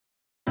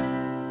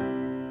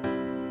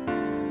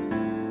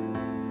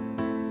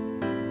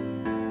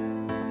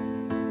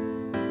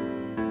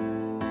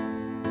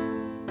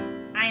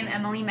I am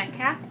Emily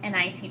Metcalf, and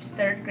I teach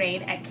 3rd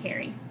grade at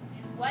Cary.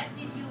 What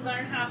did you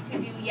learn how to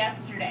do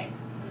yesterday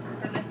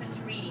for Listen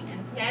to Reading?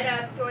 Instead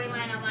of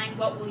Storyline Online,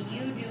 what will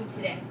you do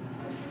today?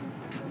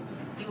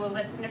 You will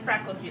listen to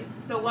Freckle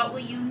Juice. So what will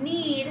you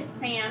need,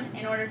 Sam,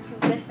 in order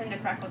to listen to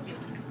Freckle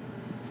Juice?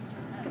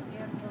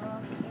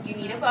 You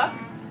need a book.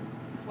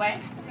 What?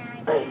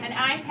 An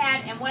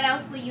iPad. And what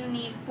else will you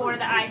need for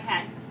the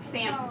iPad?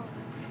 Sam?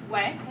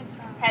 What?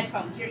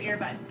 Headphones, your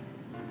earbuds.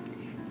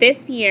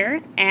 This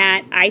year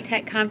at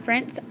iTech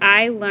Conference,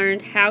 I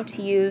learned how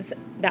to use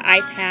the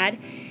iPad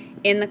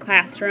in the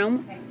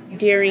classroom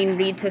during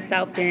Read to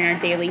Self during our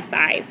daily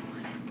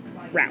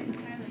 5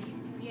 rounds.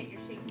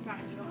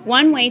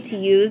 One way to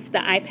use the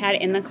iPad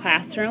in the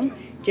classroom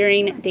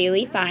during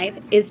daily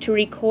 5 is to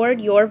record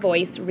your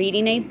voice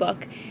reading a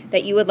book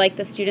that you would like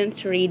the students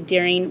to read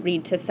during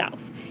Read to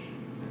Self.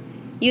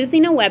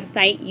 Using a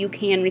website, you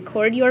can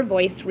record your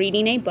voice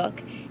reading a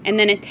book and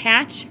then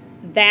attach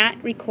that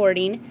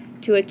recording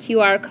to a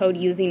QR code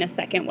using a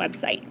second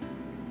website.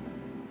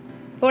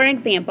 For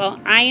example,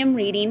 I am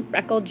reading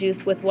Freckle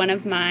Juice with one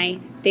of my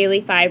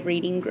daily 5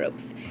 reading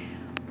groups.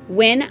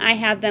 When I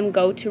have them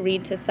go to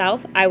Read to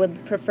Self, I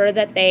would prefer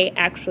that they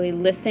actually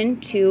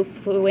listen to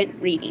fluent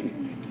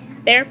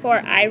reading. Therefore,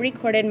 I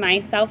recorded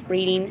myself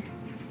reading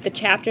the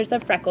chapters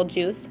of Freckle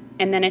Juice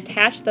and then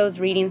attached those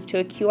readings to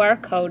a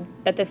QR code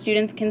that the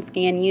students can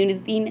scan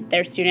using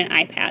their student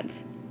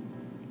iPads.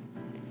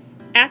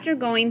 After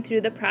going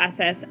through the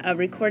process of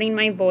recording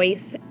my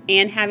voice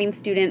and having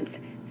students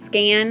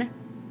scan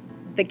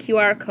the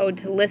QR code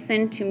to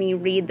listen to me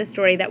read the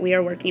story that we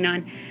are working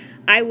on,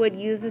 I would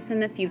use this in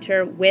the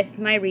future with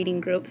my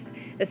reading groups,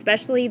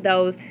 especially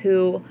those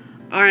who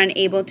are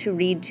unable to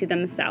read to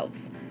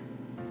themselves.